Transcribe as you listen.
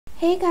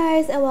Hey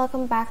guys, and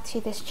welcome back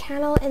to this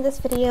channel. In this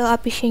video I'll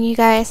be showing you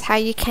guys how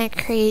you can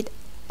create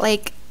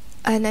like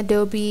an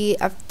Adobe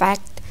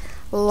effect,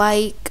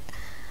 like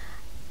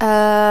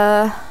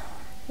not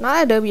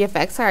Adobe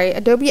effects, sorry,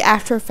 Adobe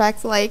After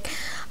Effects, like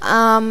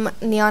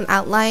neon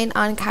outline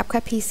on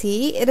CapCut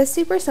PC. It is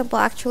super simple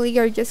actually.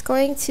 You're just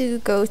going to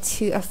go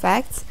to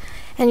effects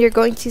and you're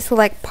going to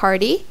select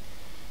party.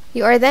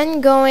 You are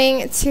then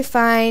going to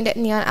find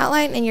neon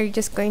outline and you're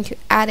just going to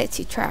add it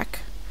to track.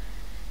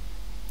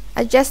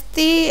 Adjust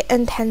the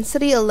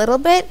intensity a little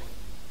bit.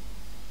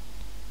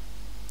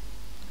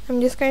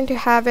 I'm just going to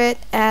have it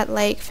at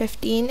like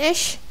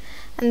 15-ish,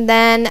 and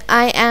then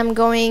I am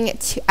going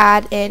to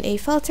add in a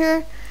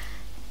filter.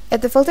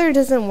 If the filter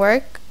doesn't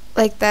work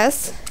like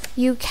this,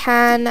 you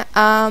can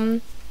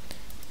let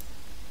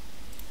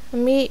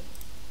me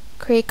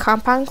create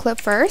compound clip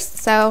first.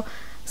 So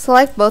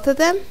select both of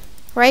them,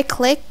 right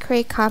click,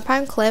 create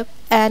compound clip,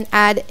 and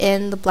add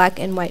in the black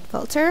and white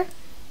filter.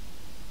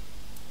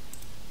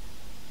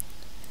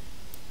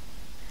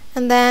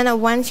 And then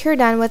once you're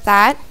done with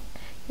that,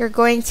 you're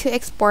going to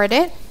export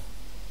it.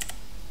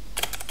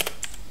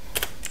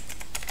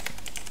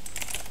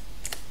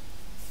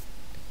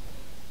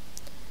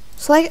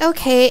 Select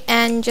OK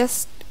and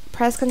just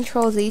press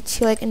Ctrl Z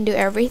to like undo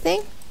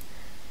everything.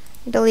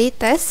 Delete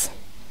this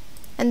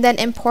and then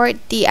import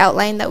the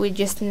outline that we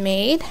just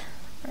made,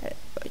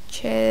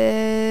 which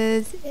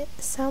is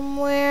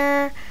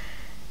somewhere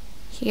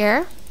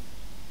here.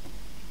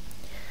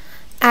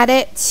 Add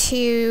it to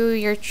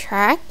your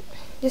track.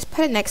 Just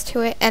put it next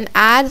to it and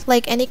add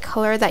like any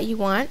color that you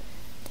want.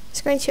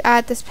 Just going to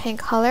add this pink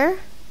color,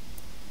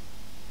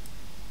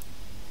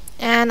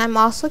 and I'm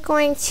also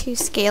going to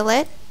scale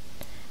it,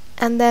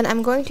 and then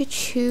I'm going to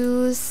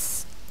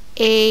choose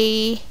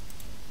a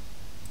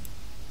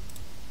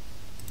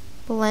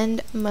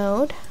blend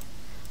mode.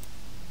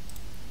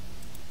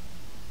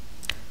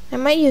 I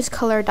might use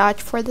color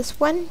dodge for this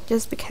one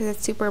just because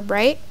it's super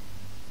bright.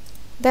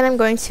 Then I'm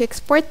going to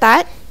export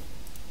that.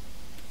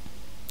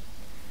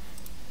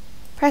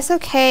 Press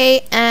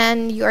OK,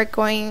 and you are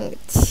going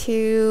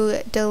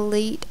to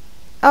delete.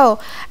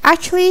 Oh,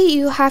 actually,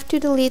 you have to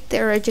delete the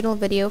original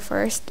video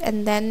first,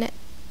 and then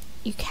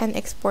you can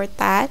export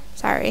that.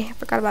 Sorry, I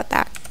forgot about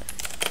that.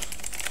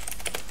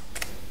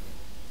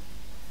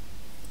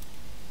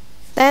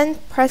 Then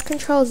press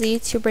Ctrl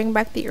Z to bring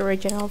back the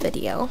original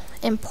video.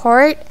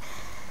 Import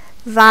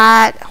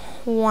that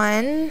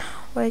one,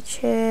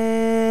 which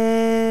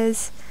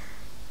is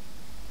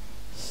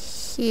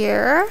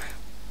here,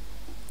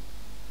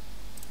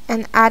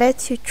 and add it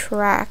to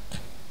track.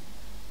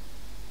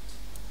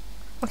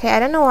 Okay, I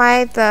don't know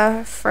why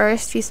the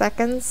first few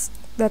seconds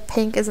the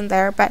pink isn't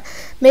there, but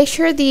make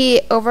sure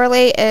the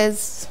overlay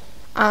is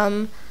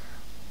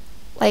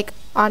like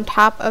on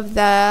top of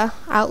the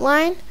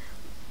outline,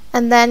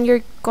 and then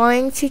you're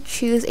going to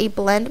choose a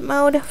blend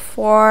mode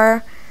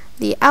for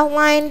the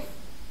outline.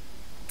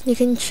 You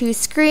can choose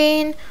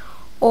screen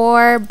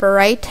or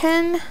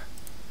brighten.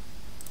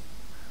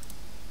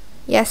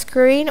 Yes,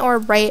 screen or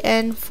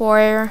brighten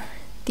for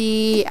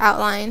the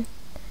outline.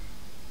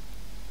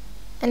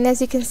 And as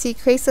you can see, it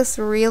creates this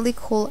really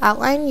cool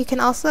outline. You can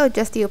also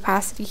adjust the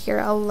opacity here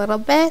a little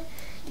bit.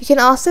 You can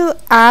also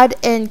add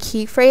in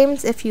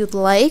keyframes if you'd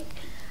like.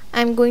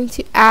 I'm going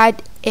to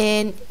add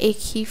in a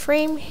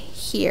keyframe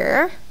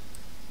here,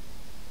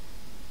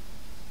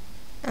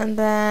 and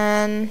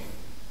then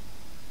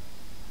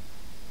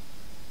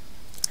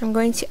I'm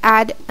going to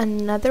add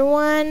another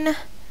one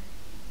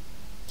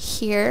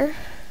here.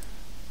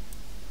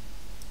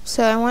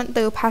 So I want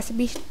the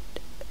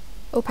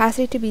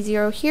opacity to be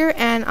 0 here,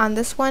 and on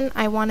this one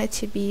I want it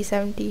to be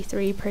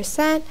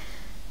 73%.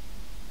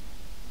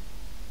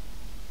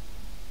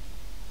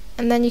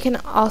 And then you can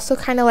also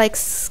kind of like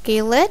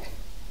scale it.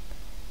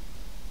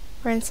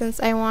 For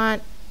instance, I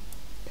want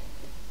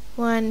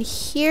one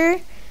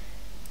here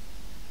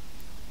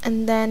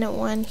and then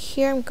one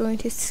here. I'm going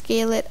to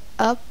scale it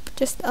up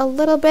just a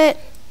little bit,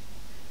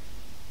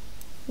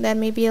 then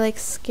maybe like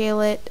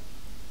scale it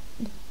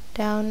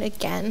down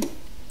again.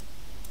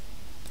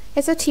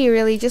 It's up to you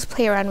really, just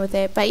play around with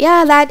it. But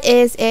yeah, that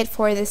is it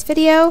for this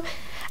video.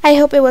 I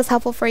hope it was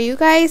helpful for you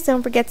guys.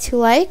 Don't forget to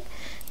like,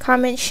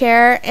 comment,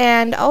 share,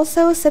 and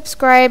also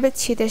subscribe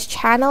to this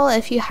channel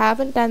if you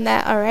haven't done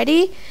that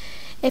already.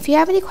 If you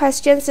have any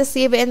questions, just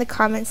leave it in the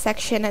comment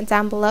section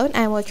down below, and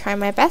I will try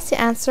my best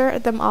to answer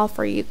them all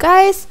for you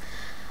guys.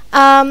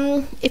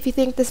 If you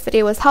think this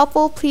video was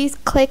helpful, please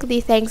click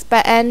the thanks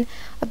button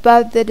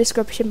above the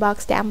description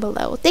box down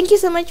below. Thank you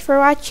so much for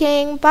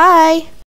watching. Bye!